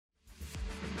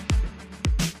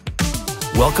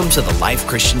Welcome to the Life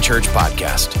Christian Church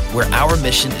podcast, where our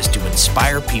mission is to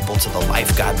inspire people to the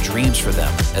life God dreams for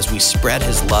them as we spread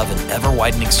His love in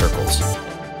ever-widening circles.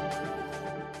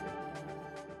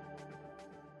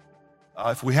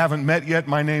 If we haven't met yet,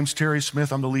 my name's Terry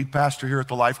Smith. I'm the lead pastor here at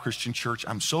the Life Christian Church.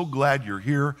 I'm so glad you're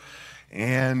here.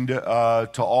 And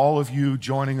to all of you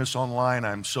joining us online,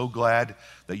 I'm so glad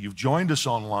that you've joined us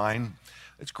online.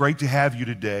 It's great to have you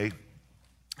today.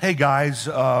 Hey guys,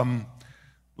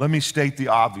 let me state the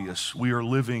obvious. We are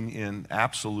living in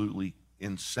absolutely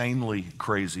insanely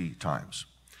crazy times.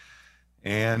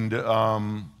 And,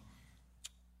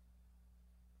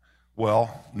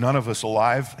 well, none of us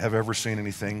alive have ever seen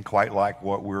anything quite like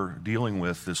what we're dealing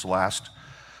with this last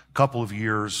couple of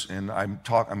years. And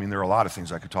there are a lot of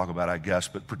things I could talk about, I guess,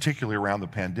 but particularly around the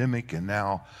pandemic and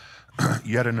now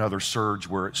yet another surge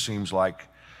where it seems like,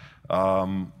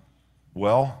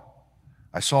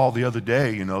 I saw the other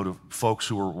day, to folks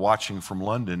who were watching from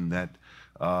London that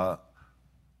I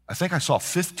think I saw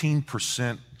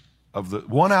 15% of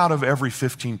one out of every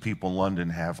 15 people in London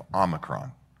have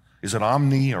Omicron. Is it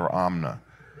Omni or Omna?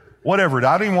 Whatever.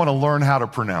 I don't even want to learn how to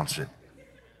pronounce it.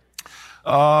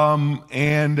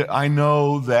 And I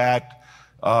know that,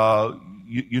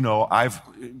 I've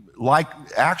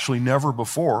actually never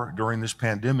before during this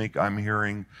pandemic, I'm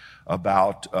hearing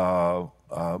about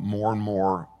more and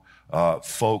more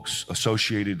folks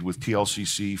associated with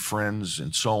TLCC, friends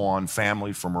and so on,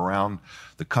 family from around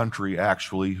the country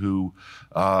actually who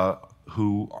are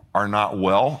not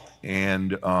well,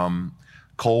 and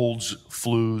colds,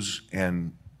 flus,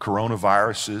 and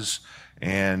coronaviruses.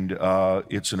 And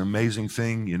it's an amazing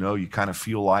thing, you kind of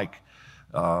feel like,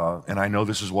 and I know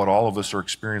this is what all of us are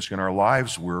experiencing in our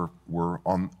lives. We're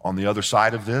on the other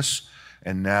side of this.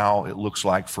 And now it looks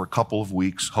like for a couple of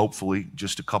weeks, hopefully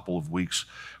just a couple of weeks,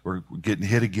 we're getting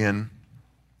hit again,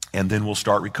 and then we'll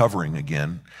start recovering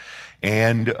again.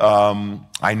 And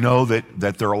I know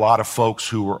that there are a lot of folks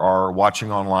who are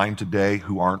watching online today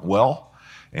who aren't well,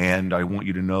 and I want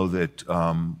you to know that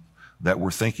that we're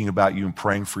thinking about you and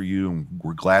praying for you, and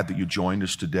we're glad that you joined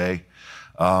us today.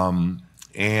 And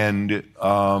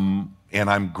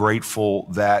I'm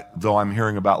grateful that though I'm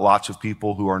hearing about lots of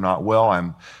people who are not well,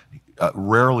 I'm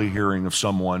rarely hearing of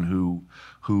someone who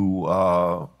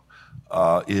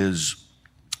is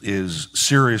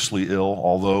seriously ill,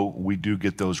 although we do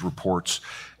get those reports.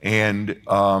 And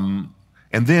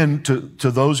then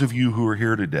to those of you who are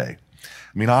here today,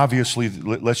 obviously,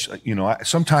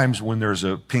 sometimes when there's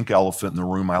a pink elephant in the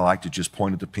room, I like to just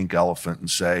point at the pink elephant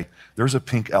and say, there's a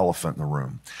pink elephant in the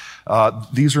room.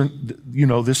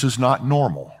 This is not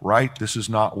normal, right? This is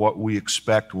not what we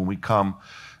expect when we come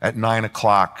at 9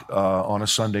 o'clock on a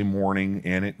Sunday morning,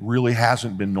 and it really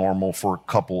hasn't been normal for a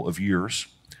couple of years.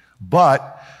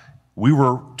 But we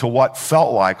were to what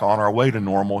felt like on our way to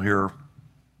normal here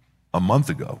a month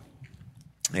ago,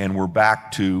 and we're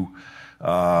back to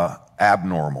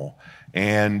abnormal.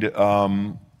 And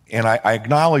I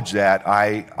acknowledge that.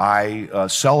 I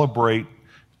celebrate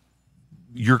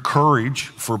your courage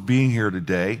for being here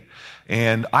today,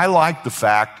 and I like the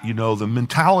fact, the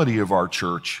mentality of our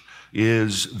church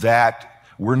is that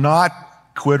we're not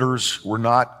quitters, we're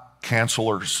not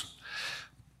cancelers.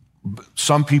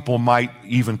 Some people might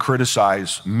even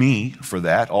criticize me for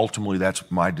that. Ultimately, that's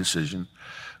my decision.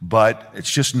 But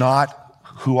it's just not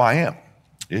who I am.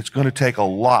 It's going to take a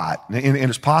lot, and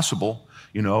it's possible,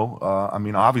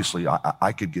 obviously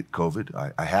I could get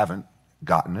COVID. I haven't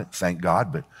gotten it, thank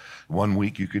God, but one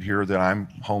week you could hear that I'm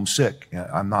homesick.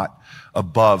 I'm not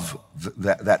above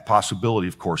that possibility,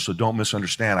 of course, so don't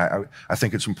misunderstand. I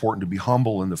think it's important to be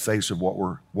humble in the face of what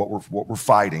we're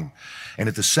fighting, and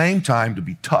at the same time to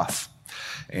be tough,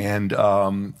 and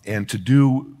to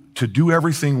do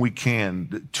everything we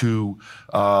can to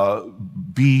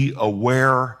be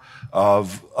aware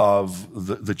of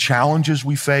the challenges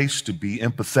we face, to be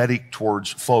empathetic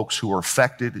towards folks who are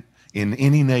affected in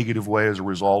any negative way as a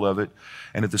result of it,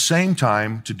 and at the same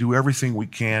time to do everything we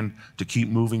can to keep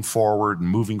moving forward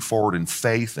in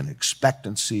faith and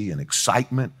expectancy and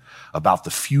excitement about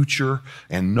the future,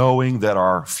 and knowing that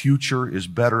our future is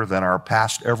better than our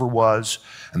past ever was,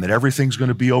 and that everything's going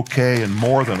to be okay and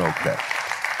more than okay.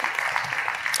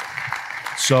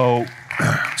 So,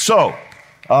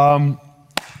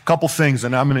 couple things,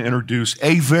 and I'm going to introduce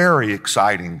a very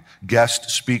exciting guest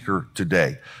speaker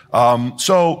today.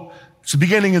 So it's the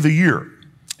beginning of the year,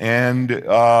 and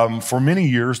for many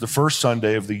years, the first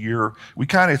Sunday of the year,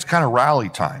 it's kind of rally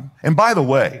time. And by the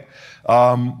way,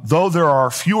 though there are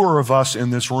fewer of us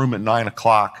in this room at 9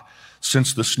 o'clock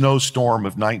since the snowstorm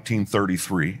of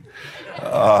 1933,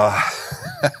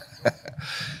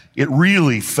 it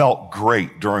really felt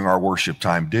great during our worship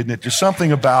time, didn't it? There's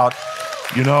something about,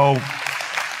 there's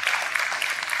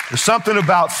something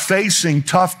about facing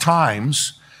tough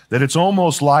times that it's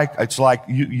almost like,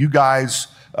 you guys,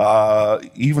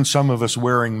 even some of us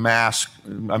wearing masks,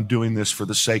 I'm doing this for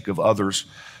the sake of others,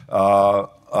 are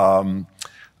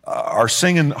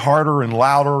singing harder and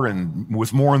louder and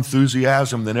with more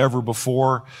enthusiasm than ever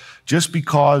before, just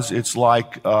because it's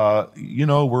like,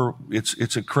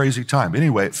 it's a crazy time.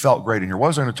 Anyway, it felt great in here. What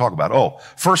was I going to talk about? Oh,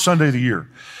 first Sunday of the year.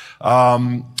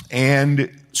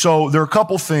 And so there are a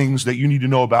couple things that you need to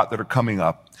know about that are coming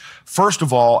up. First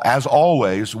of all, as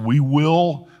always, we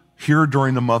will, here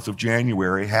during the month of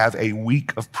January, have a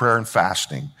week of prayer and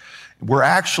fasting.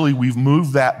 We've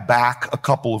moved that back a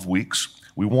couple of weeks.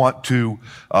 We want to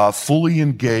fully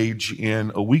engage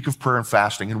in a week of prayer and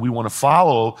fasting, and we want to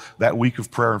follow that week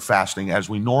of prayer and fasting as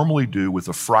we normally do with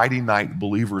a Friday night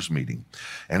believers meeting.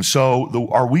 And so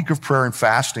our week of prayer and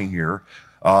fasting here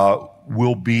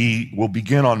will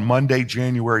begin on Monday,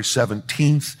 January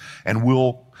 17th, and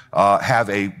we'll have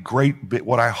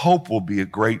what I hope will be a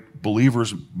great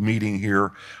believers meeting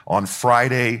here on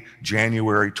Friday,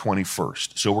 January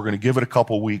 21st. So we're going to give it a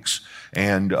couple weeks,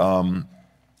 and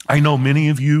I know many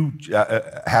of you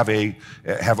have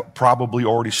probably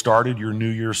already started your New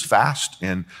Year's fast,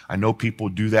 and I know people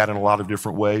do that in a lot of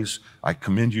different ways. I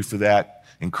commend you for that,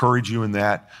 encourage you in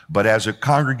that. But as a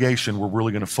congregation, we're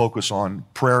really going to focus on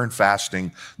prayer and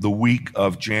fasting the week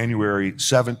of January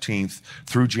 17th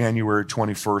through January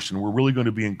 21st, and we're really going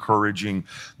to be encouraging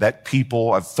that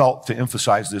people, I've felt to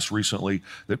emphasize this recently,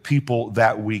 that people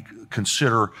that week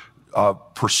consider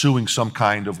pursuing some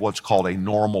kind of what's called a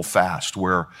normal fast,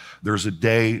 where there's a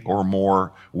day or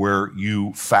more where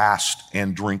you fast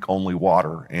and drink only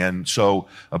water. And so,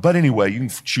 but anyway, you can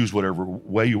choose whatever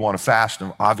way you want to fast,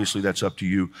 and obviously that's up to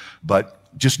you, but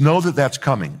just know that that's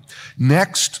coming.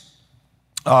 Next,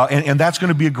 and that's going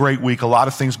to be a great week, a lot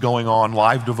of things going on,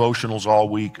 live devotionals all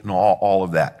week and all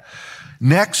of that.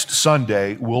 Next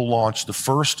Sunday, we'll launch the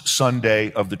first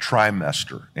Sunday of the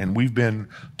trimester. And we've been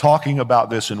talking about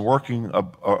this and working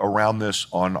around this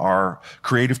on our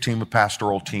creative team, a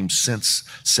pastoral team, since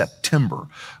September.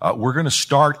 We're going to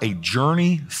start a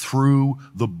journey through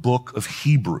the book of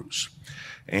Hebrews.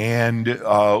 And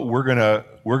we're going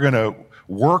to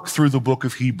work through the book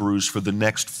of Hebrews for the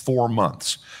next 4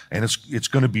 months. And it's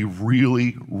going to be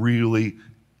really, really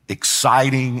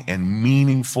exciting and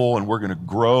meaningful, and we're going to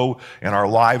grow in our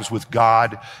lives with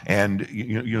God. And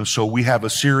so we have a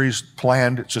series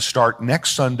planned to start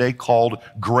next Sunday called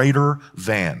Greater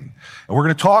Than. And we're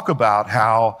going to talk about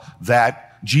how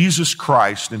that Jesus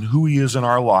Christ and who he is in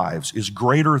our lives is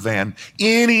greater than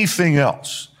anything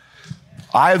else,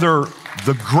 either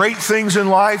the great things in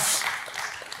life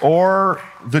or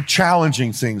the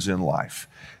challenging things in life.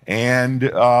 And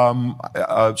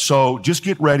so just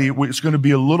get ready. It's going to be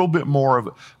a little bit more of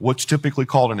what's typically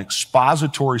called an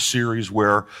expository series,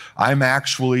 where I'm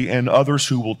actually, and others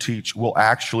who will teach, will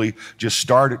actually just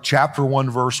start at chapter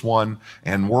 1, verse 1,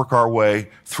 and work our way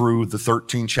through the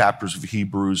 13 chapters of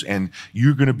Hebrews. And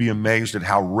you're going to be amazed at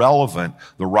how relevant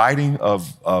the writing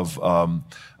of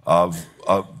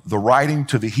the writing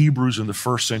to the Hebrews in the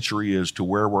first century is to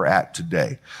where we're at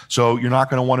today. So you're not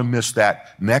going to want to miss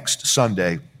that next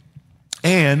Sunday.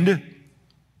 And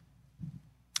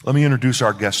let me introduce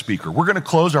our guest speaker. We're going to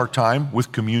close our time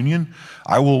with communion.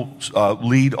 I will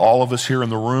lead all of us here in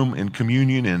the room in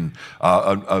communion and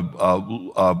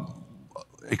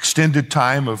extended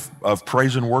time of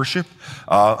praise and worship.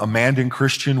 Amanda and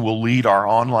Christian will lead our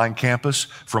online campus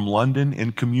from London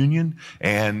in communion,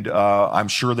 and I'm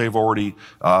sure they've already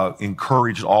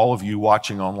encouraged all of you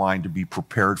watching online to be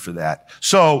prepared for that.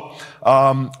 So,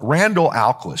 Randall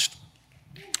Alquist,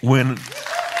 when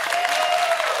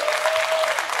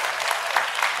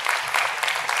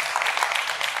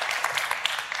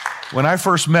I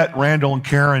first met Randall and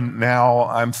Karen, now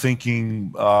I'm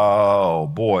thinking, oh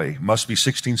boy, must be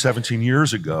 16, 17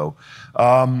 years ago.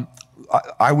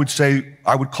 I would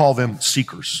call them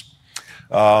seekers.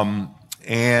 They're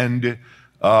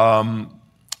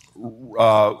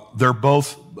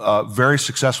both very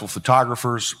successful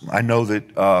photographers. I know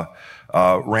that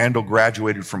Randall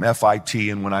graduated from FIT,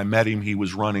 and when I met him, he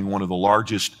was running one of the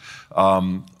largest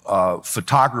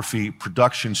photography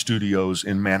production studios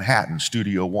in Manhattan,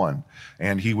 Studio One.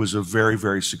 And he was a very,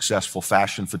 very successful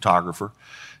fashion photographer.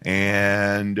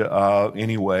 And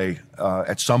anyway,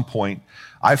 at some point,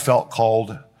 I felt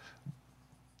called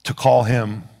to call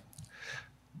him,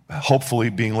 hopefully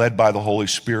being led by the Holy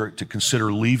Spirit, to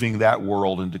consider leaving that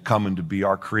world and to come and to be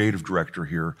our creative director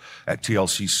here at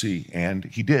TLCC. And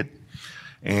he did.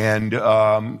 And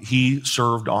he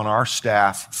served on our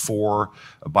staff for,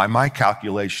 by my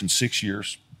calculation, 6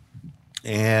 years,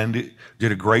 and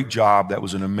did a great job. That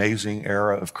was an amazing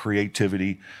era of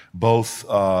creativity, both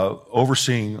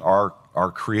overseeing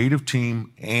our creative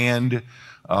team and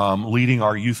leading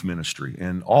our youth ministry.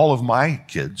 And all of my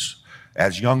kids,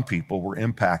 as young people, were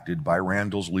impacted by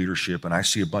Randall's leadership, and I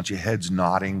see a bunch of heads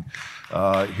nodding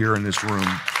here in this room.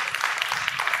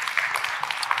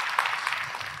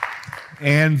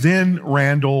 And then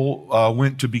Randall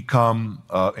went to become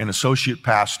an associate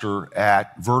pastor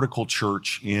at Vertical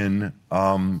Church in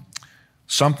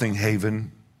Something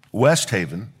Haven, West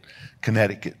Haven,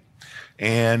 Connecticut.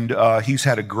 And he's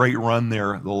had a great run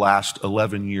there the last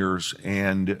 11 years.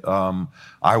 And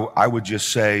I would just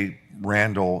say,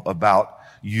 Randall, about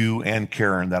you and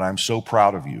Karen, that I'm so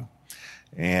proud of you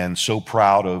and so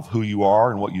proud of who you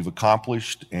are and what you've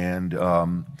accomplished, and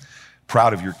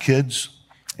proud of your kids.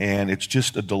 And it's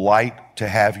just a delight to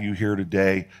have you here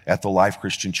today at the Life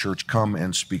Christian Church. Come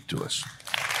and speak to us.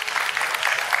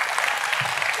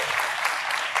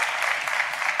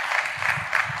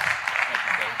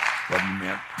 Love you,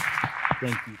 man.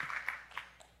 Thank you.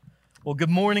 Well, good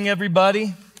morning,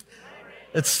 everybody.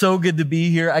 It's so good to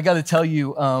be here. I got to tell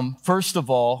you, first of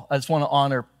all, I just want to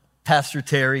honor Pastor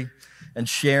Terry and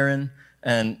Sharon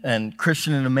and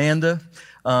Christian and Amanda,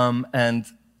 and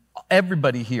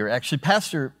everybody here. Actually,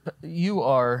 Pastor, you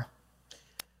are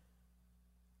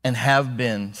and have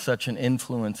been such an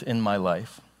influence in my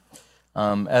life.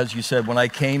 As you said, when I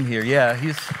came here,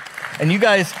 and you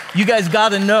guys got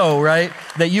to know, right,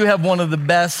 that you have one of the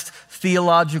best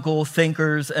theological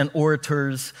thinkers and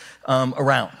orators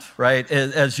around, right,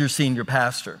 as your senior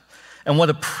pastor. And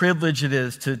what a privilege it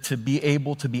is to be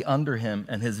able to be under him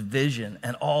and his vision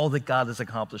and all that God is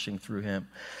accomplishing through him.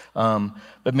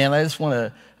 But man, I just want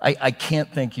to, I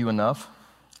can't thank you enough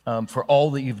for all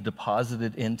that you've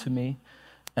deposited into me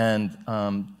and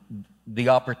the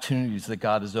opportunities that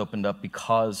God has opened up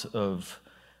because of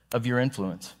your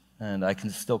influence. And I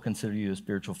can still consider you a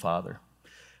spiritual father.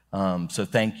 So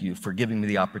thank you for giving me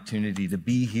the opportunity to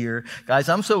be here. Guys,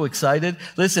 I'm so excited.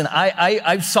 Listen,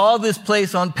 I saw this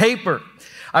place on paper.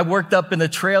 I worked up in a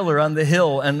trailer on the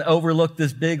hill and overlooked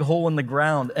this big hole in the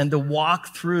ground, and to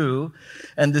walk through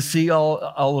and to see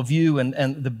all of you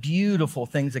and the beautiful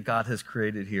things that God has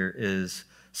created here is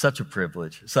such a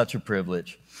privilege, such a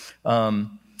privilege.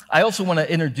 I also want to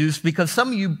introduce, because some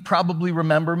of you probably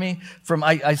remember me from,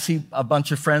 I see a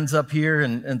bunch of friends up here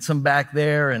and some back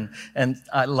there, and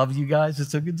I love you guys.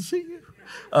 It's so good to see you.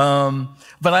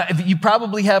 But you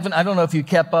probably haven't, I don't know if you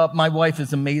kept up. My wife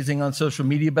is amazing on social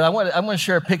media, but I want to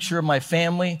share a picture of my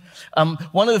family.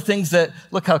 One of the things that,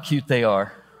 look how cute they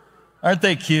are. Aren't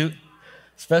they cute?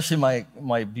 Especially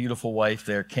my beautiful wife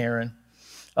there, Karen.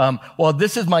 Well,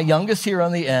 this is my youngest here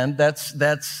on the end.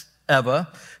 That's Eva,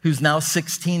 who's now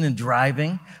 16 and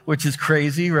driving, which is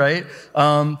crazy, right?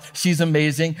 She's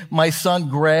amazing. My son,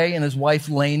 Gray, and his wife,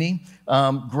 Lainey.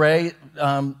 Gray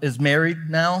is married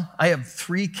now. I have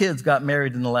 3 kids got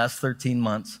married in the last 13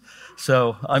 months.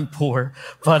 So I'm poor,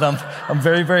 but I'm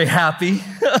very, very happy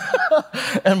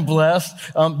and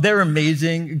blessed. They're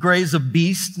amazing. Gray's a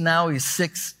beast now. He's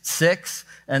 6'6"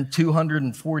 and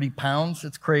 240 pounds.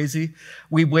 It's crazy.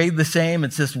 We weighed the same.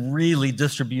 It's just really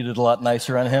distributed a lot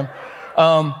nicer on him.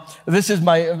 This is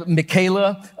my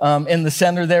Michaela in the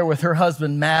center there with her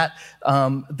husband, Matt.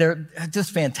 They're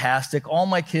just fantastic. All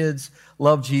my kids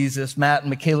love Jesus. Matt and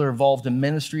Michaela are involved in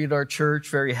ministry at our church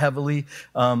very heavily.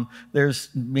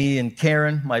 There's me and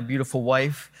Karen, my beautiful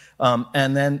wife,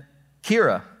 and then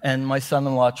Kira and my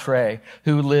son-in-law, Trey,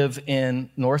 who live in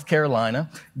North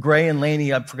Carolina. Gray and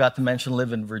Lainey, I forgot to mention,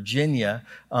 live in Virginia.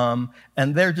 And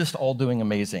they're just all doing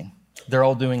amazing. They're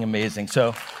all doing amazing.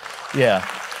 So, yeah.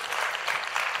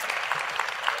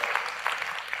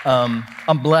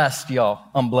 I'm blessed, y'all.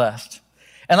 I'm blessed.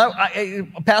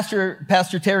 And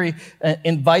Pastor Terry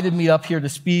invited me up here to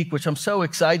speak, which I'm so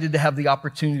excited to have the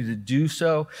opportunity to do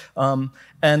so. And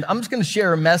I'm just going to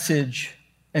share a message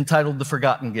entitled The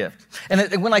Forgotten Gift.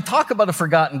 And when I talk about a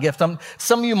forgotten gift,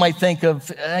 some of you might think of,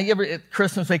 you ever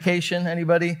Christmas Vacation,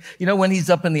 anybody? You know, when he's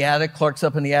up in the attic, Clark's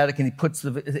up in the attic,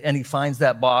 and he finds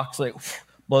that box, like,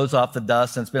 blows off the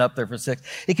dust, and it's been up there for 6.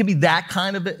 It can be that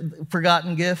kind of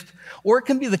forgotten gift, or it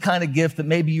can be the kind of gift that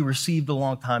maybe you received a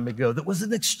long time ago that was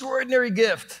an extraordinary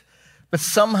gift, but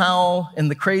somehow in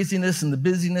the craziness and the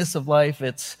busyness of life,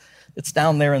 it's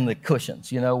down there in the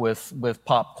cushions, you know, with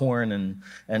popcorn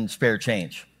and spare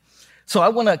change. So I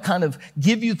want to kind of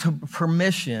give you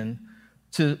permission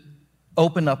to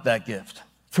open up that gift,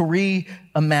 to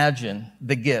reimagine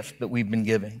the gift that we've been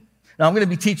giving. Now, I'm going to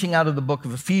be teaching out of the book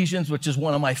of Ephesians, which is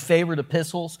one of my favorite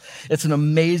epistles. It's an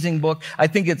amazing book. I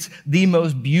think it's the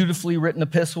most beautifully written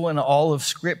epistle in all of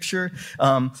Scripture.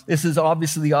 This is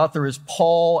obviously the author is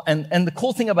Paul. And the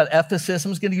cool thing about Ephesus,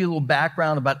 I'm just going to give you a little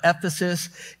background about Ephesus,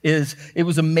 is it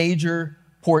was a major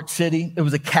port city. It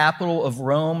was a capital of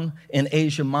Rome in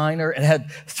Asia Minor. It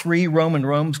had 3 Roman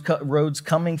roads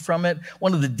coming from it,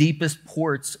 one of the deepest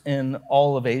ports in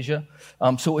all of Asia.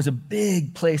 So it was a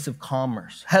big place of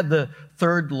commerce. Had the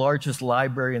 3rd largest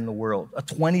library in the world, a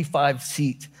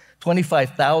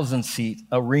 25,000 seat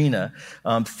arena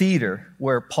theater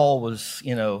where Paul was,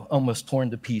 almost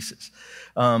torn to pieces.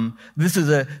 This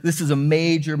is a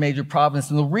major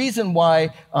province, and the reason why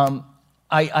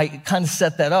I kind of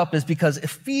set that up is because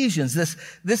Ephesians, this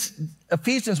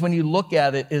Ephesians, when you look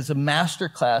at it, is a master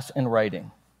class in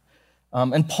writing.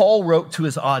 And Paul wrote to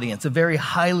his audience, a very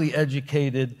highly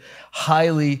educated,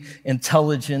 highly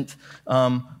intelligent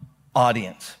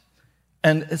audience.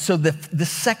 And so the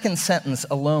second sentence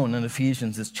alone in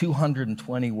Ephesians is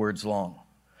 220 words long.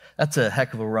 That's a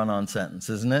heck of a run-on sentence,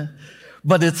 isn't it?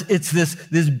 But it's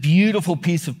this beautiful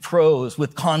piece of prose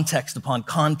with context upon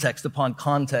context upon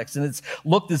context. And it's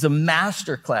looked as a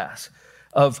master class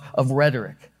of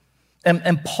rhetoric.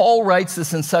 And Paul writes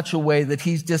this in such a way that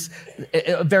he's just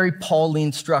a very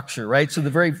Pauline structure, right? So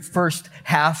the very first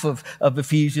half of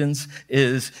Ephesians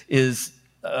is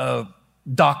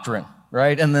doctrine,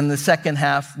 right? And then the second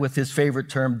half with his favorite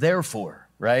term, therefore.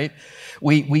 Right?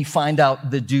 We find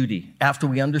out the duty. After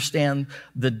we understand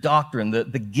the doctrine, the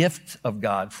gift of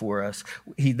God for us,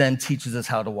 he then teaches us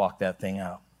how to walk that thing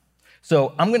out.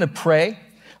 So I'm going to pray.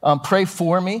 Pray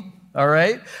for me, all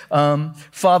right?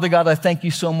 Father God, I thank you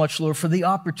so much, Lord, for the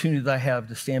opportunity that I have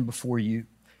to stand before you.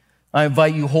 I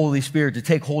invite you, Holy Spirit, to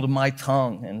take hold of my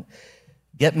tongue and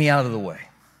get me out of the way,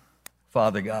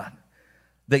 Father God,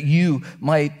 that you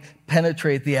might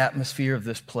penetrate the atmosphere of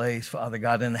this place, Father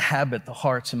God, and inhabit the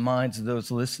hearts and minds of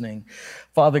those listening.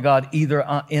 Father God, either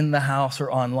in the house or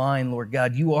online, Lord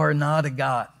God, you are not a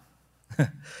God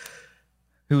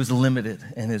who is limited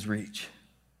in his reach.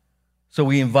 So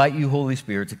we invite you, Holy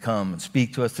Spirit, to come and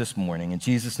speak to us this morning. In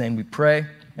Jesus' name we pray.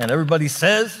 And everybody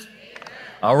says, amen.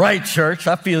 All right, church,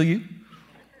 I feel you.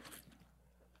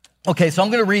 Okay, so I'm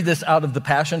going to read this out of the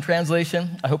Passion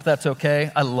Translation. I hope that's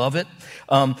okay. I love it.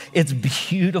 It's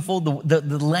beautiful.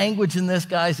 The language in this,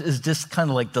 guys, is just kind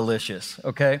of like delicious,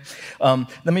 okay?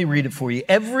 Let me read it for you.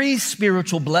 Every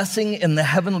spiritual blessing in the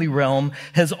heavenly realm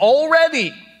has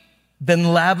already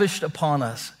been lavished upon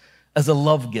us as a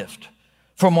love gift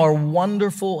from our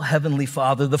wonderful Heavenly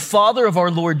Father, the Father of our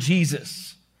Lord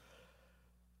Jesus.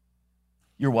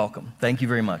 You're welcome. Thank you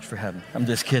very much for having me. I'm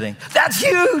just kidding. That's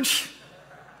huge!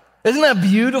 Isn't that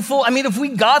beautiful? I mean, if we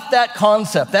got that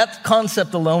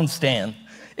concept alone, Stan,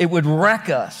 it would wreck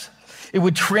us. It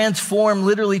would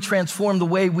literally transform the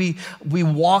way we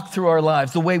walk through our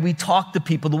lives, the way we talk to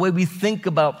people, the way we think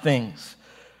about things.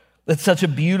 That's such a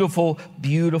beautiful,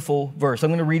 beautiful verse. I'm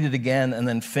going to read it again and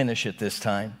then finish it this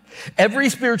time. Every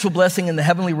spiritual blessing in the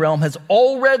heavenly realm has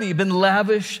already been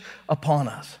lavished upon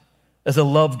us as a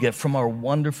love gift from our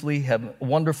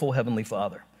wonderful Heavenly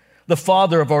Father, the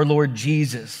Father of our Lord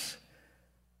Jesus.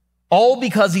 All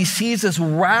because he sees us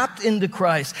wrapped into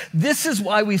Christ. This is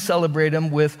why we celebrate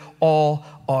him with all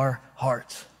our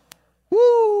hearts.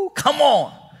 Woo, come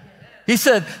on. He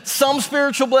said some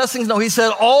spiritual blessings. No, he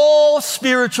said all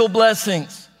spiritual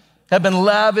blessings have been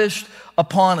lavished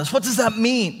upon us. What does that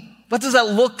mean? What does that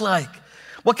look like?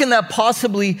 What can that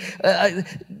possibly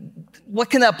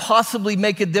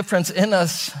make a difference in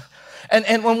us?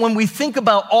 And when we think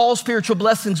about all spiritual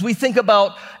blessings, we think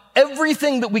about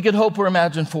everything that we could hope or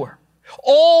imagine for.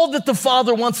 All that the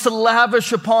Father wants to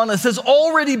lavish upon us has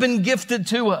already been gifted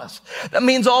to us. That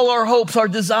means all our hopes, our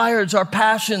desires, our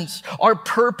passions, our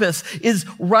purpose is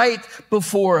right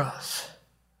before us.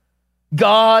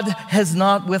 God has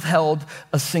not withheld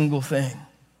a single thing.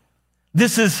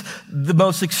 This is the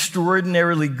most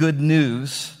extraordinarily good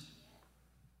news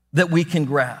that we can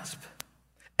grasp.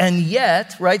 And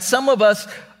yet, right, some of us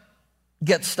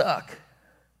get stuck.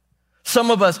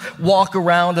 Some of us walk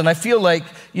around, and I feel like,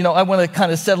 I want to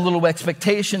kind of set a little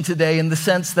expectation today in the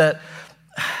sense that,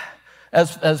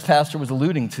 as Pastor was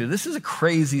alluding to, this is a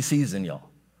crazy season, y'all.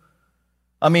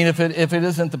 I mean, if it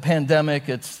isn't the pandemic,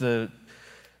 it's the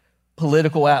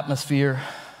political atmosphere.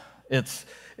 It's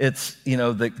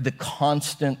the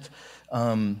constant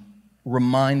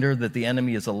reminder that the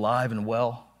enemy is alive and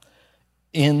well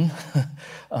in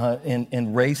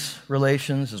race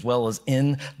relations as well as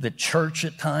in the church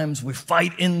at times. We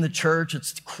fight in the church.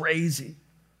 It's crazy.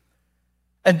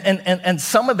 And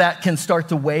some of that can start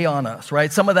to weigh on us,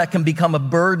 right? Some of that can become a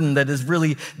burden that is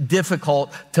really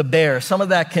difficult to bear. Some of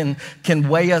that can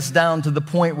weigh us down to the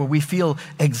point where we feel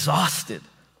exhausted.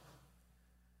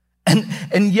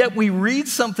 And yet we read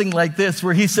something like this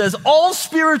where he says, all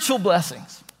spiritual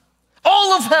blessings,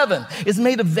 all of heaven is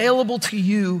made available to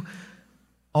you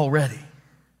already.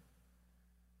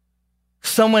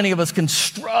 So many of us can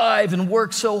strive and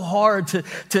work so hard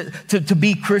to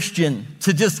be Christian,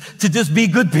 to just be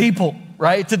good people,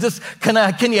 right?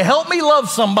 Can you help me love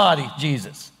somebody,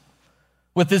 Jesus,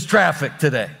 with this traffic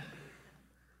today?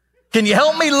 Can you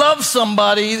help me love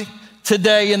somebody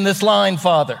today in this line,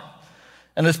 Father?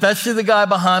 And especially the guy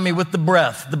behind me with the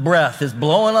breath. The breath is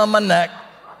blowing on my neck.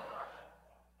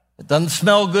 It doesn't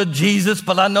smell good, Jesus,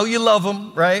 but I know you love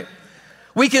him, right?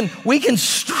 We can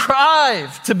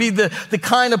strive to be the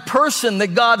kind of person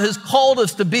that God has called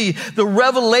us to be, the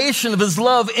revelation of his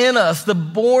love in us, the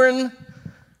born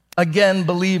again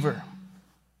believer.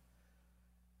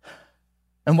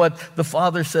 And what the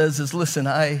Father says is, listen,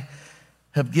 I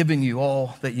have given you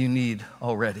all that you need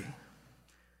already.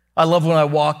 I love when I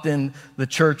walked in the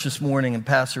church this morning and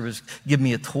Pastor was giving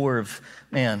me a tour of,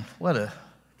 man,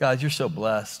 guys, you're so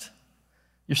blessed.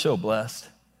 You're so blessed.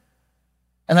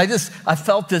 And I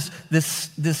felt this,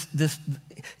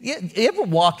 you ever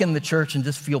walk in the church and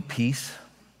just feel peace?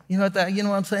 You know what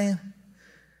I'm saying?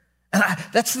 And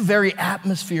that's the very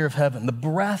atmosphere of heaven. The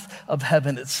breath of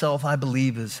heaven itself, I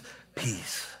believe, is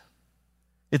peace.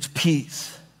 It's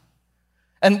peace.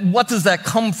 And what does that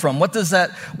come from? Where does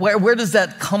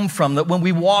that come from? That when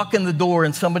we walk in the door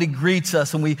and somebody greets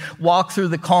us and we walk through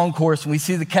the concourse and we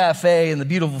see the cafe and the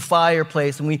beautiful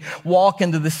fireplace and we walk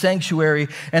into the sanctuary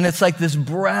and it's like this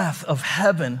breath of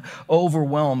heaven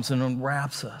overwhelms and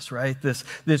enwraps us, right? This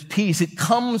peace. It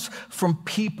comes from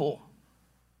people.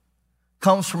 It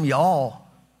comes from y'all.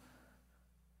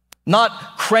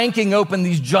 Not cranking open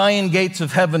these giant gates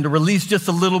of heaven to release just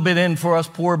a little bit in for us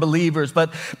poor believers,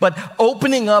 but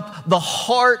opening up the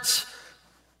hearts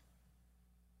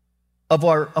of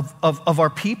our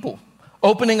people,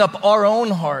 opening up our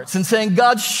own hearts and saying,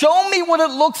 God, show me what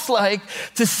it looks like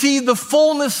to see the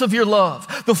fullness of your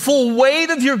love, the full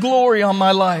weight of your glory on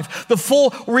my life, the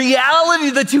full reality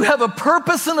that you have a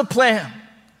purpose and a plan.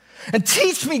 And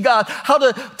teach me, God, how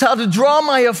to draw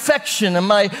my affection and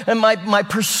my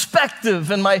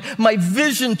perspective and my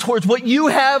vision towards what you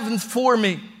have for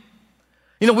me.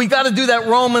 You know, we got to do that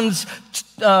Romans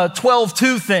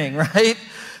 12:2 thing, right?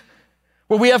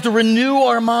 Where we have to renew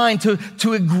our mind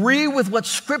to agree with what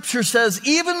Scripture says,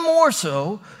 even more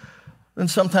so than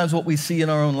sometimes what we see in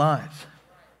our own lives.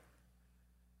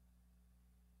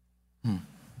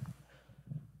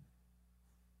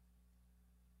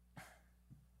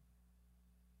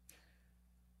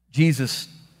 Jesus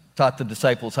taught the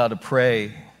disciples how to pray.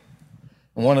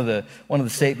 And one of the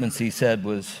statements he said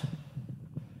was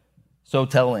so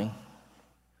telling,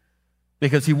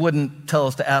 because he wouldn't tell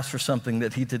us to ask for something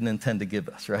that he didn't intend to give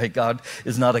us, right? God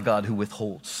is not a God who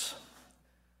withholds,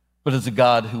 but is a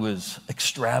God who is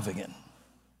extravagant,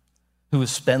 who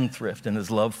is spendthrift in his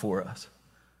love for us.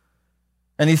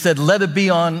 And he said, let it be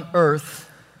on earth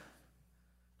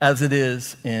as it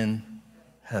is in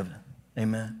heaven.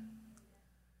 Amen.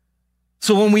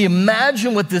 So when we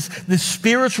imagine what this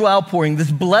spiritual outpouring,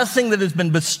 this blessing that has been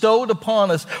bestowed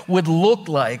upon us would look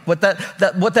like, what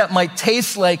that might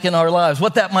taste like in our lives,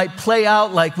 what that might play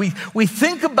out like, we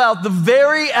think about the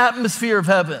very atmosphere of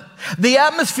heaven, the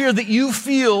atmosphere that you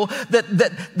feel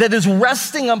that is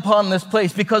resting upon this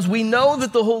place, because we know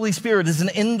that the Holy Spirit is an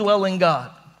indwelling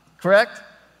God, correct?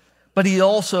 But he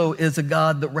also is a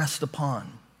God that rests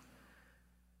upon.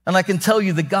 And I can tell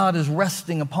you that God is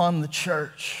resting upon the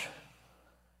church.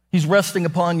 He's resting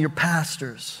upon your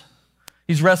pastors.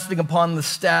 He's resting upon the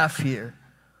staff here.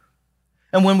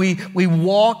 And when we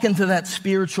walk into that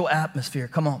spiritual atmosphere,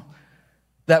 come on,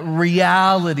 that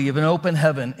reality of an open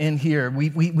heaven in here,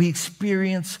 we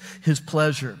experience his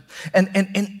pleasure. And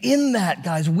in that,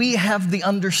 guys, we have the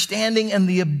understanding and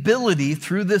the ability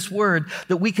through this word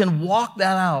that we can walk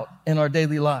that out in our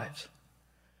daily lives.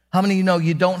 How many of you know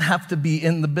you don't have to be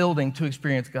in the building to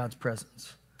experience God's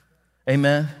presence?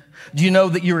 Amen. Do you know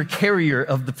that you're a carrier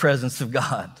of the presence of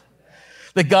God?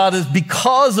 That God is,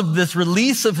 because of this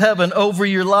release of heaven over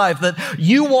your life, that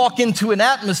you walk into an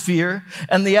atmosphere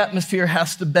and the atmosphere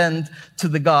has to bend to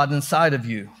the God inside of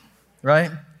you,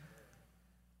 right?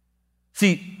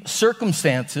 See,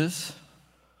 circumstances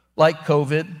like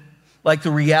COVID, like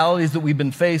the realities that we've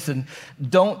been facing,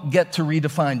 don't get to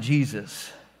redefine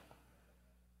Jesus.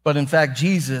 But in fact,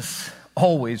 Jesus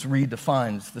always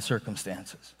redefines the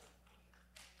circumstances.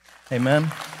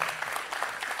 Amen.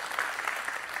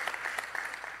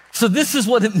 So this is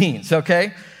what it means,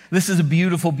 okay? This is a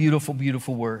beautiful, beautiful,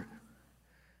 beautiful word.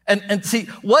 And see,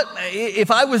 what if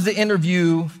I was to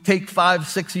interview, take 5,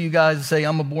 6 of you guys and say,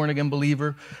 I'm a born-again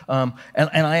believer, and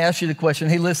I ask you the question,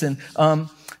 hey, listen,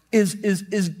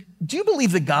 do you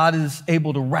believe that God is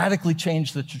able to radically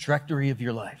change the trajectory of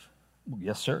your life? Well,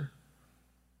 yes, sir.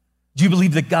 Do you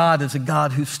believe that God is a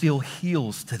God who still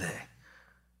heals today?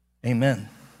 Amen.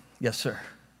 Yes, sir.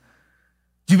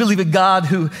 Do you believe a God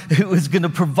who is going to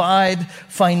provide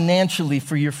financially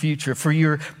for your future, for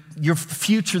your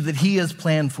future that he has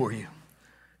planned for you?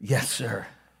 Yes, sir.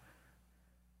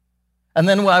 And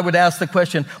then I would ask the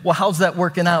question, well, how's that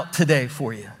working out today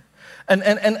for you? And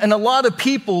a lot of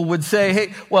people would say,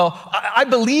 hey, well, I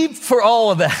believe for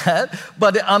all of that,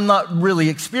 but I'm not really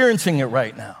experiencing it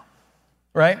right now,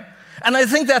 right? And I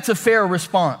think that's a fair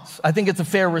response. I think it's a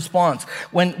fair response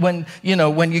when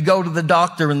you go to the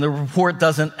doctor and the report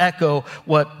doesn't echo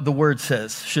what the word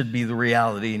says should be the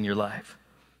reality in your life.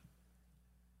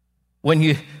 When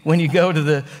you go to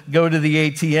the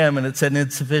ATM and it said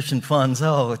insufficient funds,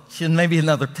 maybe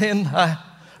another 10,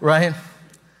 right?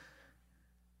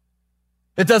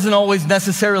 It doesn't always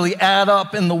necessarily add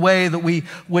up in the way that we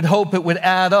would hope it would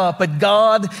add up, but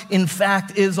God, in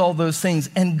fact, is all those things,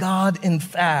 and God, in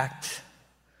fact,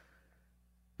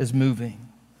 is moving.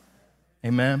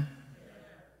 Amen?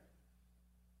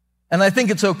 And I think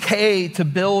it's okay to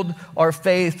build our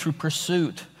faith through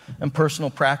pursuit and personal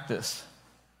practice.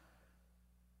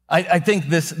 I think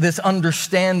this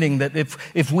understanding that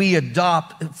if we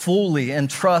adopt fully and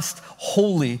trust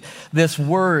wholly this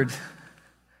word,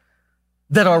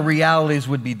 that our realities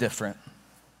would be different.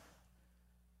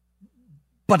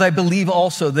 But I believe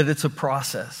also that it's a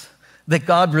process, that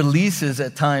God releases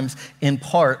at times in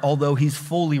part, although he's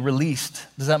fully released.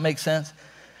 Does that make sense?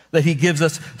 That he gives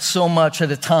us so much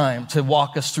at a time to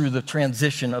walk us through the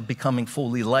transition of becoming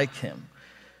fully like him.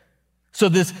 So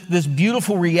this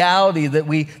beautiful reality that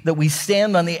we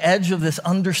stand on the edge of this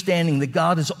understanding that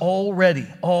God has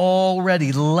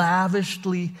already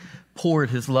lavishly poured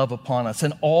his love upon us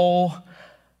and all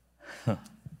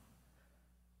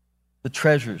the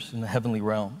treasures in the heavenly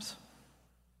realms.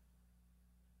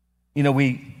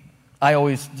 I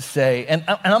always say, and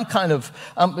I'm kind of,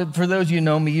 for those of you who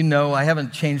know me, I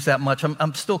haven't changed that much.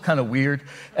 I'm still kind of weird,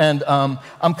 and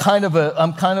I'm kind of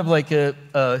like a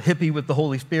hippie with the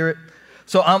Holy Spirit.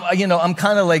 So I'm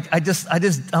kind of like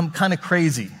I'm kind of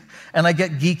crazy, and I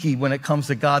get geeky when it comes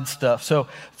to God stuff. So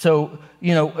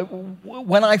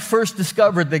when I first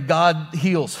discovered that God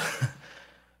heals.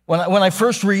 When I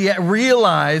first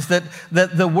realized that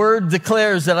the word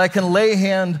declares that I can lay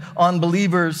hand on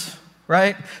believers,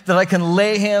 right? That I can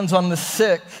lay hands on the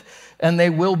sick and they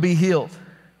will be healed.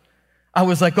 I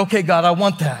was like, okay, God, I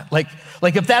want that. Like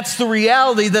if that's the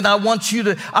reality, then I want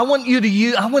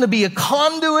to be a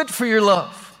conduit for your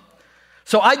love.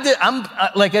 So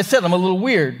like I said, I'm a little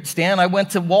weird, Stan. I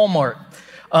went to Walmart.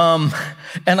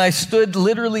 And I stood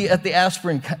literally at the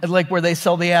aspirin, like where they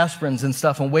sell the aspirins and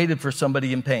stuff, and waited for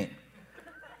somebody in pain.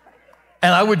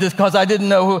 And I would because I didn't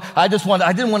know I didn't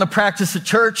want to practice at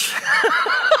church.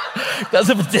 Because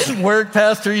if it didn't work,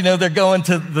 Pastor, they're going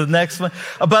to the next one.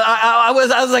 But I was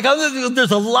like,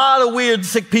 there's a lot of weird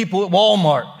sick people at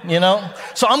Walmart,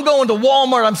 So I'm going to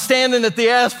Walmart. I'm standing at the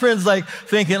aspirins, like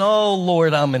thinking, oh,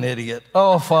 Lord, I'm an idiot.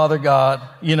 Oh, Father God,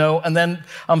 And then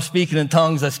I'm speaking in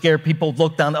tongues. I scare people,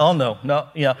 look down. Oh, no,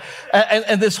 yeah.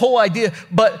 And this whole idea.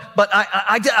 But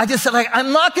I just said,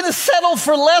 I'm not going to settle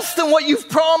for less than what you've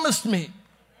promised me.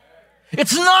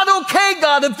 It's not okay,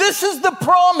 God, if this is the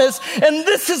promise and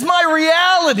this is my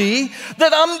reality,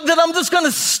 that I'm just going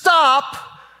to stop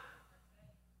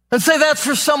and say that's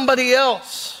for somebody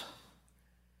else.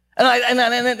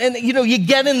 And you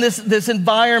get in this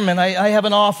environment. I have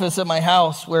an office at my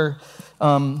house where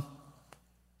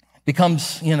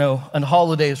becomes, on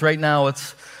holidays right now,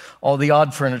 it's all the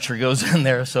odd furniture goes in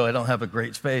there, so I don't have a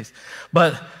great space.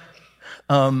 But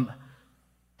I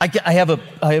have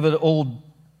an old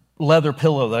leather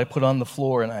pillow that I put on the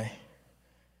floor, and I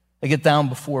get down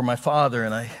before my Father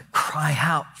and I cry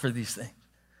out for these things.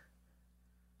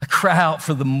 I cry out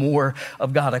for the more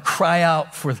of God. I cry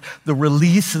out for the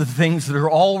release of the things that are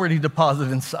already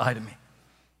deposited inside of me.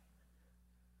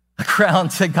 I cry out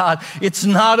and say, God, it's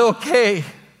not okay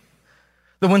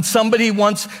that when somebody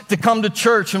wants to come to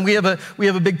church, and we have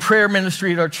a big prayer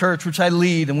ministry at our church, which I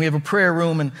lead, and we have a prayer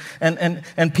room,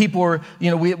 and people are,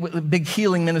 we have a big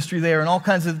healing ministry there, and all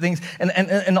kinds of things,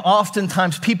 and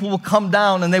oftentimes people will come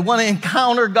down and they want to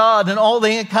encounter God, and all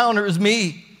they encounter is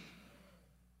me.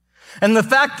 And the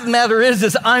fact of the matter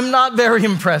is I'm not very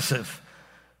impressive.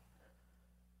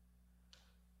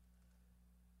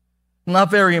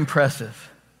 Not very impressive.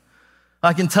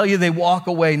 I can tell you they walk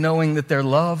away knowing that they're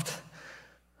loved,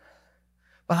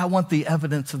 but I want the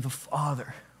evidence of the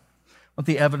Father. I want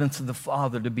the evidence of the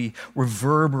Father to be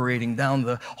reverberating down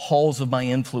the halls of my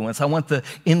influence. I want the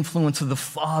influence of the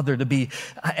Father to be,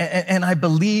 and I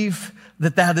believe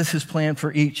that that is his plan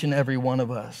for each and every one of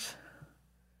us.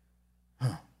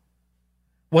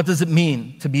 What does it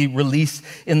mean to be released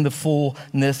in the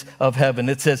fullness of heaven?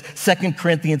 It says, 2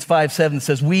 Corinthians 5:7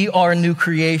 says, we are new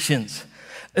creations.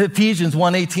 Ephesians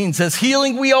 1:18 says,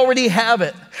 healing, we already have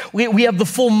it. We have the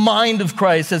full mind of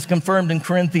Christ as confirmed in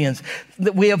Corinthians.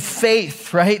 We have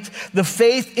faith, right? The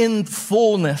faith in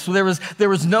fullness. There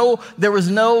was no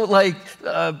like,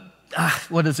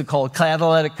 what is it called?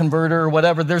 Catalytic converter or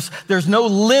whatever. There's no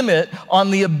limit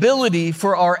on the ability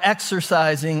for our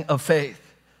exercising of faith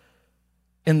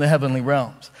in the heavenly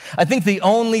realms. I think the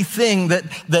only thing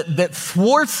that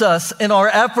thwarts us in our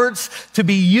efforts to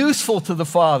be useful to the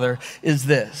Father is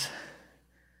this,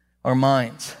 our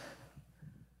minds.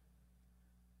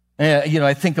 And,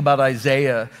 I think about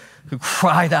Isaiah, who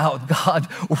cried out, God,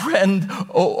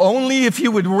 only if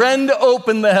you would rend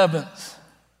open the heavens.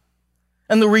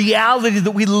 And the reality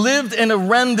that we lived in a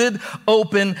rended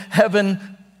open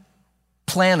heaven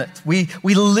planet. We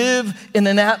live in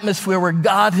an atmosphere where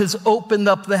God has opened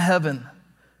up the heaven,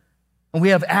 and we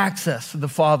have access to the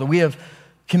Father. We have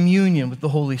communion with the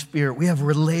Holy Spirit. We have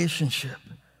relationship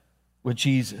with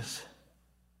Jesus.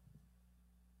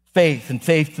 Faith and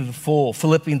faith to the full.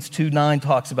 Philippians 2:9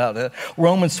 talks about it.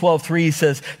 Romans 12:3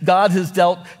 says, God has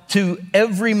dealt to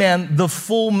every man the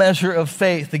full measure of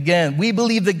faith. Again, we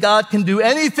believe that God can do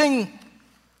anything,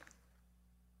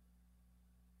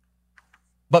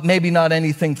 but maybe not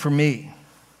anything for me.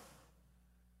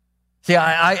 See,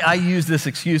 I use this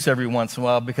excuse every once in a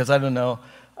while because I don't know,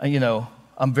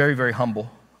 I'm very, very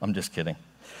humble. I'm just kidding.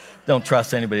 Don't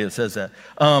trust anybody that says that.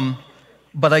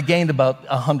 But I gained about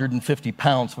 150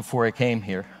 pounds before I came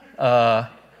here. And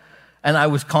I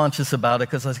was conscious about it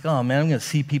because I was like, oh man, I'm going to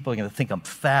see people are going to think I'm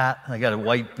fat. I got a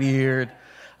white beard.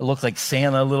 I look like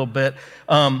Santa a little bit.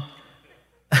 And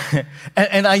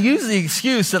I use the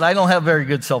excuse that I don't have very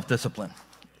good self-discipline.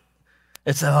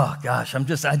 It's, oh gosh,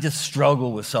 I just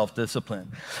struggle with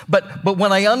self-discipline. But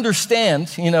when I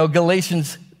understand,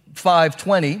 Galatians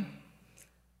 5:20,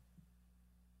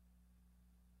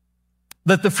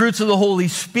 that the fruits of the Holy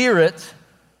Spirit,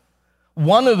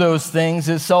 one of those things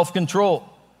is self-control,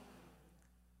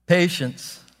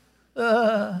 patience,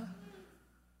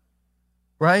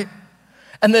 right?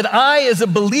 And that I, as a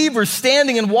believer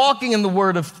standing and walking in the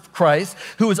word of Christ,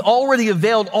 who has already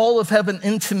availed all of heaven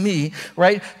into me,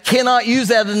 right, cannot use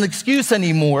that as an excuse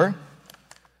anymore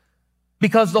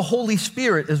because the Holy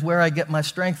Spirit is where I get my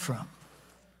strength from.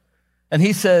 And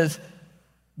he says,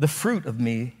 the fruit of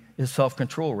me is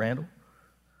self-control, Randall.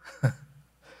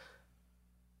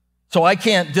 So I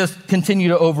can't just continue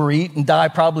to overeat and die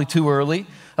probably too early,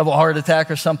 have a heart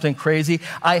attack or something crazy.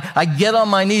 I get on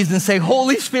my knees and say,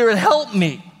 Holy Spirit, help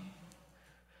me.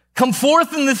 Come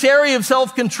forth in this area of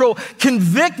self-control.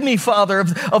 Convict me, Father,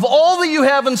 of all that you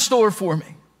have in store for me.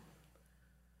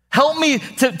 Help me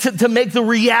to make the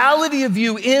reality of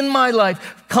you in my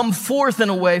life come forth in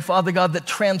a way, Father God, that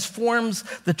transforms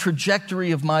the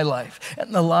trajectory of my life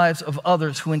and the lives of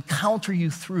others who encounter you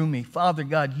through me. Father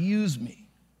God, use me.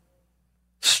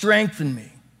 Strengthen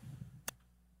me.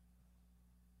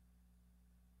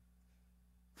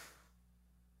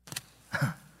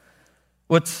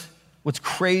 What's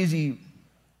crazy?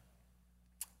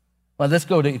 Well, let's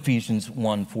go to Ephesians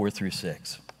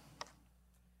 1:4-6.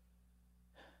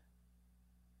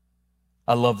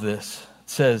 I love this. It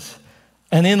says,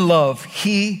 and in love,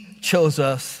 he chose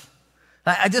us.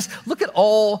 I just look at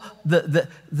all the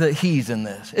he's in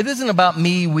this. It isn't about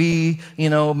me, we,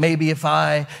 maybe if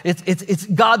I. It's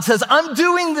God says, I'm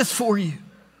doing this for you.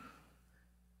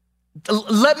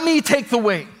 Let me take the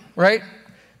weight, right?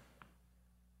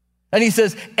 And he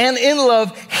says, and in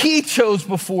love, he chose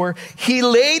before. He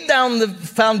laid down the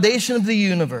foundation of the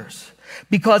universe.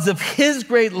 Because of his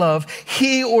great love,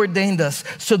 he ordained us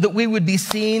so that we would be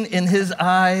seen in his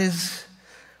eyes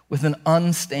with an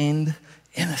unstained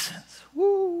innocence.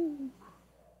 Woo.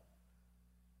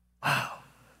 Wow.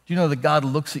 Do you know that God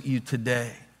looks at you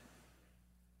today,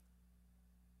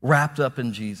 wrapped up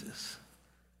in Jesus,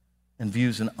 and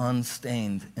views an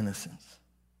unstained innocence?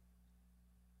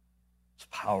 It's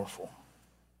powerful.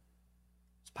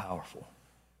 It's powerful.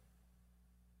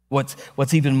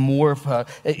 What's even more,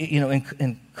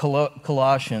 in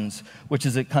Colossians, which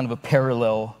is a kind of a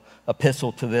parallel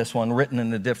epistle to this one, written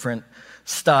in a different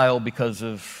style because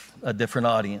of a different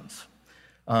audience.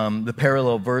 The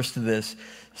parallel verse to this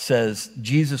says,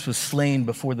 Jesus was slain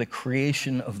before the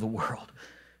creation of the world.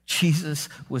 Jesus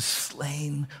was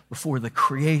slain before the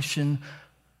creation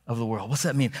of the world. What's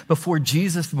that mean? Before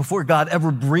God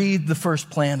ever breathed the first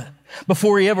planet,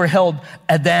 before he ever held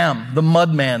Adam, the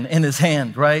mud man, in his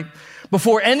hand, right?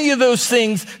 Before any of those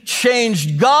things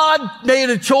changed, God made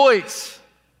a choice.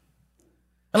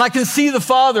 And I can see the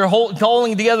Father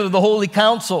calling together the Holy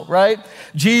Council, right?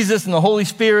 Jesus and the Holy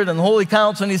Spirit and the Holy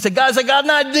Council. And he said, guys, I got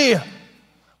an idea.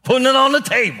 Putting it on the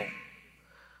table.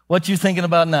 What you thinking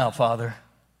about now, Father?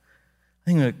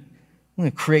 I'm going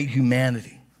to create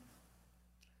humanity.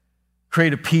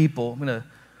 Create a people. I'm going to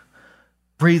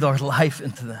breathe our life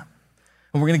into them.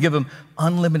 And we're going to give them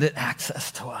unlimited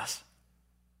access to us.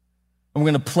 And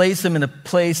we're going to place them in a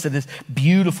place that is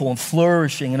beautiful and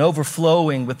flourishing and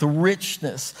overflowing with the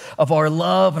richness of our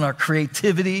love and our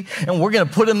creativity. And we're going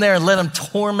to put them there and let them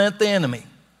torment the enemy.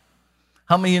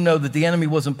 How many of you know that the enemy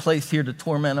wasn't placed here to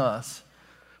torment us,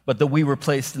 but that we were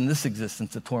placed in this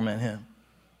existence to torment him?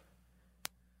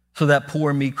 So that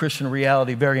poor me Christian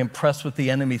reality, very impressed with the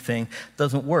enemy thing,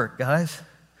 doesn't work, guys.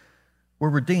 We're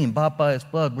redeemed, bought by his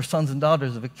blood. We're sons and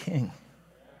daughters of a king.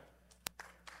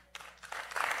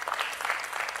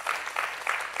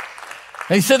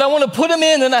 And he said, I want to put them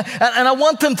in and I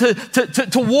want them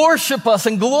to worship us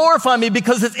and glorify me,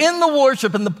 because it's in the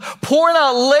worship and the pouring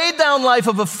out, laid down life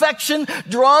of affection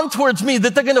drawn towards me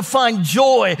that they're going to find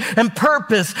joy and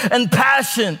purpose and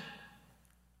passion.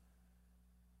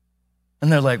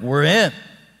 And they're like, we're in.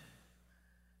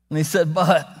 And he said,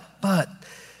 but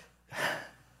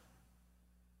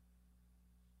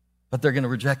they're going to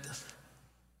reject us.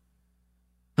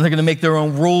 And they're going to make their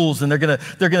own rules, and they're going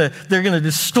to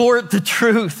distort the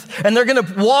truth, and they're going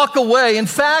to walk away. In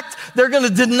fact, they're going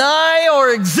to deny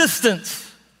our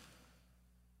existence.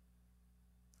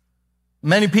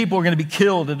 Many people are going to be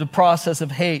killed in the process of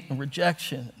hate and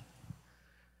rejection.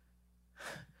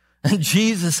 And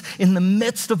Jesus, in the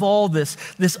midst of all this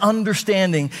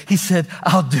understanding, he said,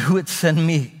 I'll do it, send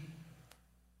me.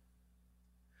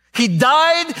 He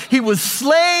died, he was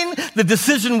slain, the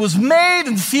decision was made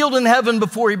and sealed in heaven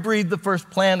before he breathed the first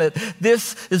planet.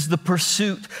 This is the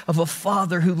pursuit of a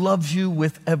Father who loves you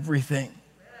with everything.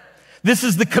 This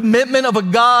is the commitment of a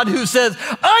God who says,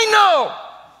 I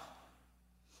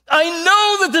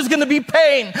know that there's going to be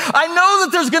pain. I know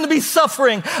that there's going to be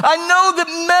suffering. I know that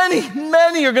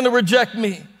many are going to reject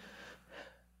me.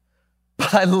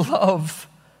 But I love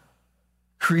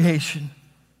creation.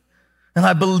 And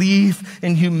I believe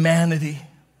in humanity.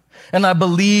 And I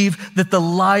believe that the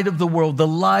light of the world, the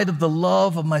light of the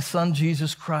love of my Son,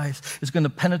 Jesus Christ, is going to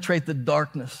penetrate the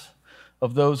darkness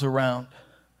of those around.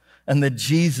 And that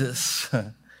Jesus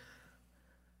and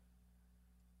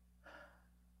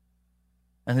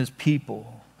his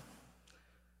people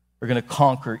are going to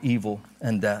conquer evil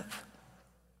and death.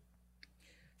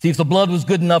 See, if the blood was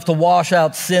good enough to wash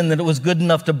out sin, then it was good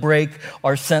enough to break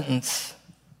our sentence.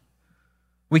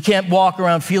 We can't walk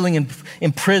around feeling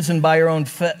imprisoned by our own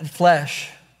flesh.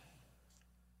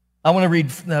 I want to read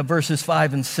verses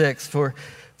 5 and 6. For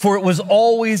it was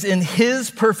always in his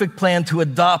perfect plan to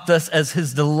adopt us as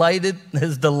his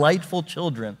delightful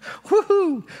children.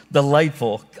 Woohoo!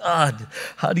 Delightful. God,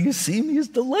 how do you see me as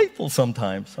delightful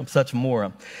sometimes? I'm such a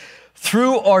moron.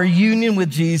 Through our union with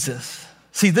Jesus.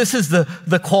 See, this is the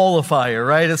qualifier,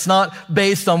 right? It's not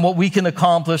based on what we can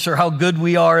accomplish or how good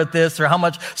we are at this or how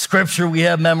much scripture we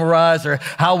have memorized or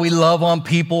how we love on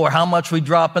people or how much we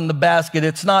drop in the basket.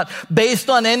 It's not based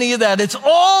on any of that. It's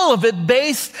all of it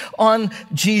based on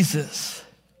Jesus,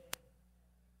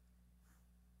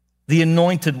 the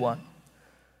anointed one.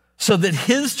 So that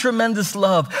his tremendous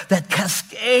love that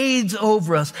cascades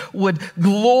over us would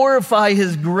glorify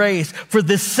his grace. For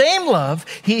the same love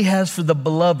he has for the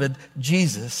beloved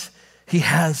Jesus, he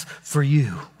has for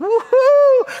you.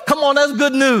 Woo-hoo! Come on, that's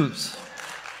good news.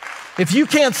 If you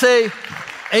can't say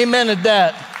amen at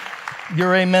that,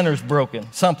 your amener's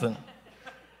broken, something.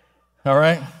 All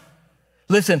right?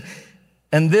 Listen,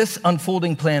 and this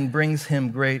unfolding plan brings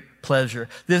him great pleasure.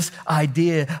 This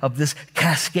idea of this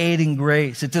cascading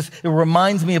grace, it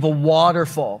reminds me of a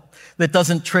waterfall that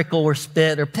doesn't trickle or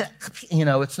spit or,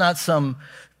 it's not some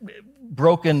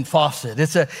broken faucet.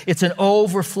 It's an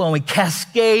overflowing,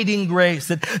 cascading grace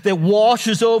that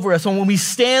washes over us. And when we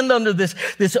stand under this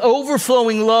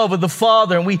overflowing love of the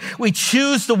Father and we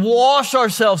choose to wash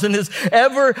ourselves in his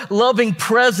ever-loving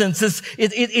presence,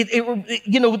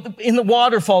 in the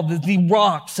waterfall, the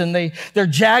rocks, and they're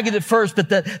jagged at first, but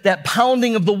that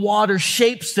pounding of the water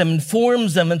shapes them and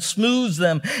forms them and smooths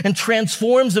them and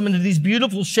transforms them into these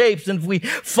beautiful shapes. And if we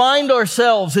find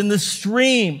ourselves in this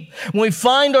stream, when we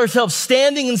find ourselves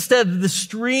standing instead of the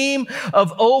stream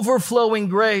of overflowing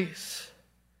grace.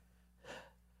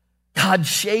 God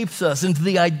shapes us into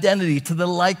the identity, to the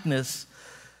likeness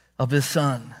of his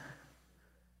Son.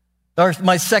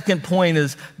 My second point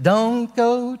is, don't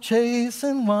go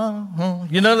chasing one.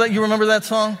 You know that? You remember that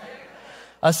song?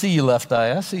 I see you, Left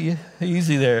Eye. I see you.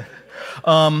 Easy there.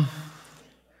 Don't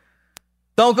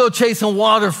go chasing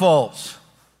waterfalls.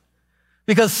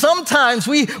 Because sometimes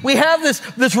we have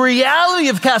this reality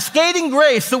of cascading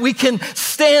grace that we can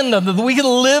stand under, that we can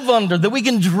live under, that we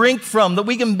can drink from, that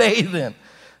we can bathe in,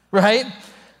 right?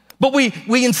 But we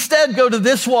instead go to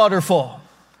this waterfall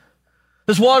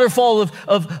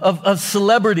of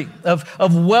celebrity,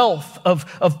 of wealth,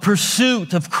 of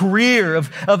pursuit, of career,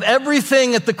 of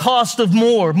everything at the cost of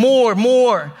more.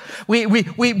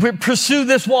 We pursue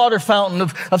this water fountain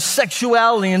of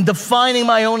sexuality and defining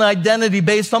my own identity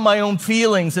based on my own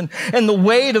feelings and the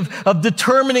weight of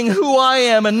determining who I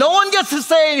am. And no one gets to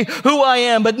say who I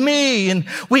am but me. And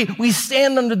we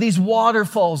stand under these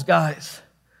waterfalls, guys,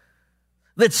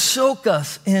 that soak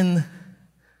us in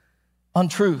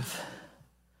untruth,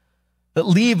 that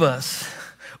leave us,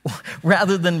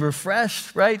 rather than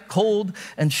refreshed, right, cold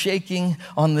and shaking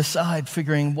on the side,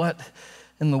 figuring what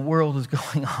in the world is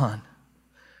going on.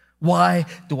 Why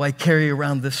do I carry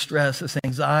around this stress, this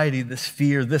anxiety, this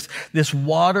fear, this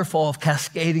waterfall of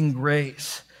cascading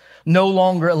grace? No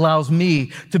longer allows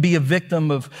me to be a victim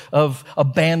of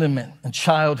abandonment and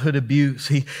childhood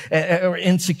abuse or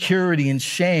insecurity and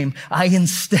shame. I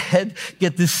instead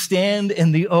get to stand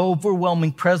in the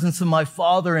overwhelming presence of my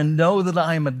Father and know that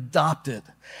I am adopted,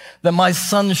 that my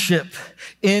sonship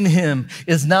in him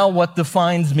is now what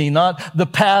defines me, not the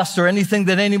past or anything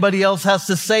that anybody else has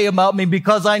to say about me,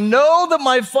 because I know that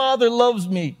my Father loves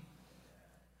me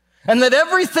and that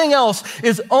everything else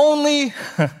is only...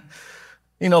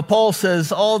 You know, Paul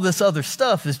says all this other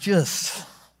stuff is just,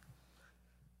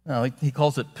 he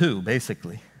calls it poo,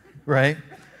 basically, right?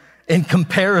 In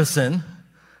comparison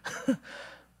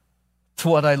to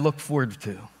what I look forward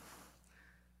to.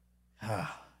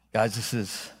 Guys, this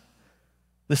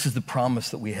is the promise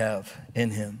that we have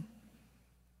in him.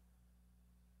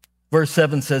 Verse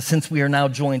 7 says, since we are now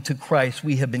joined to Christ,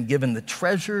 we have been given the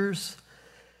treasures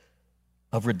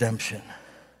of redemption.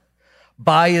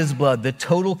 By his blood, the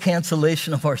total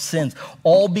cancellation of our sins,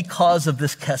 all because of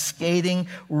this cascading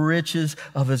riches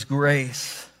of his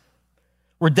grace.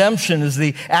 Redemption is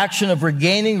the action of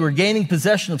regaining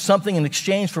possession of something in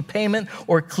exchange for payment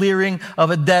or clearing of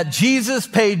a debt. Jesus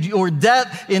paid your debt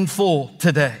in full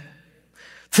today.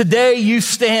 Today you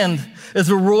stand as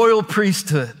a royal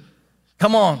priesthood.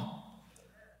 Come on.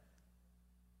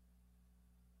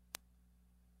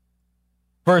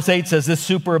 Verse 8 says, this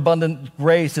superabundant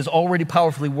grace is already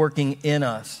powerfully working in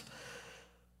us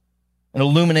and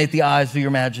illuminate the eyes of your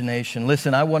imagination.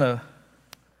 Listen, I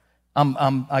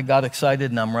got excited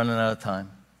and I'm running out of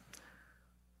time.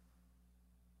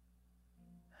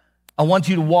 I want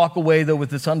you to walk away, though, with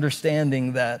this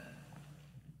understanding that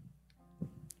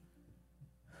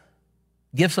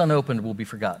gifts unopened will be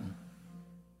forgotten.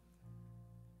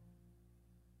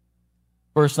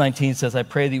 Verse 19 says, I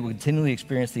pray that you will continually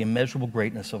experience the immeasurable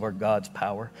greatness of our God's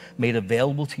power made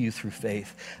available to you through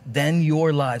faith. Then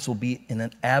your lives will be in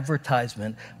an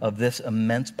advertisement of this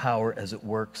immense power as it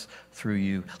works through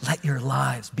you. Let your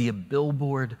lives be a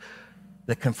billboard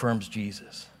that confirms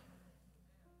Jesus.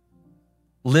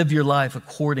 Live your life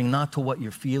according not to what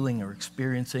you're feeling or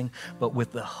experiencing, but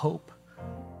with the hope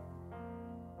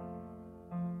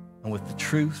and with the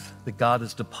truth that God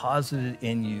has deposited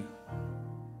in you.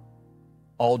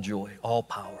 All joy, all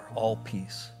power, all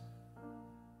peace,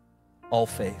 all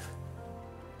faith.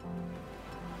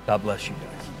 God bless you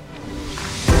guys.